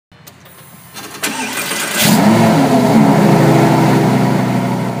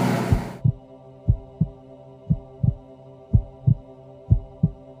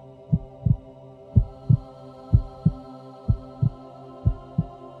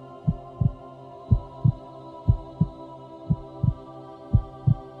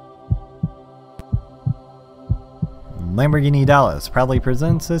Lamborghini Dallas proudly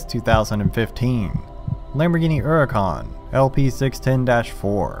presents this 2015 Lamborghini Huracan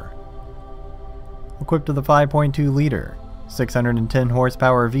LP610-4. Equipped with a 5.2-liter, 610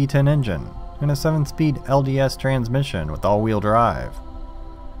 horsepower V10 engine and a 7-speed LDS transmission with all-wheel drive.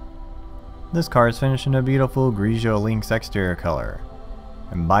 This car is finished in a beautiful Grigio Lynx exterior color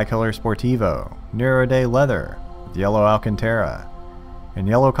and bicolore sportivo, Nero Ade leather with yellow Alcantara and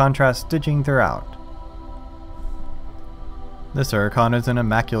yellow contrast stitching throughout. This Huracan is in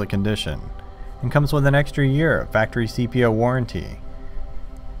immaculate condition and comes with an extra year of factory CPO warranty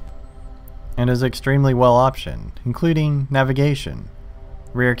and is extremely well optioned, including navigation,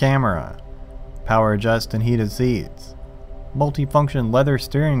 rear camera, power adjust and heated seats, multifunction leather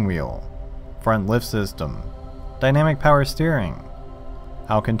steering wheel, front lift system, dynamic power steering,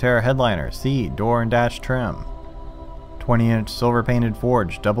 Alcantara headliner, seat, door and dash trim, 20-inch silver painted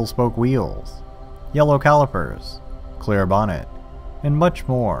forged double spoke wheels, yellow calipers, clear bonnet, and much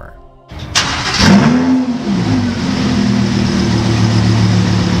more.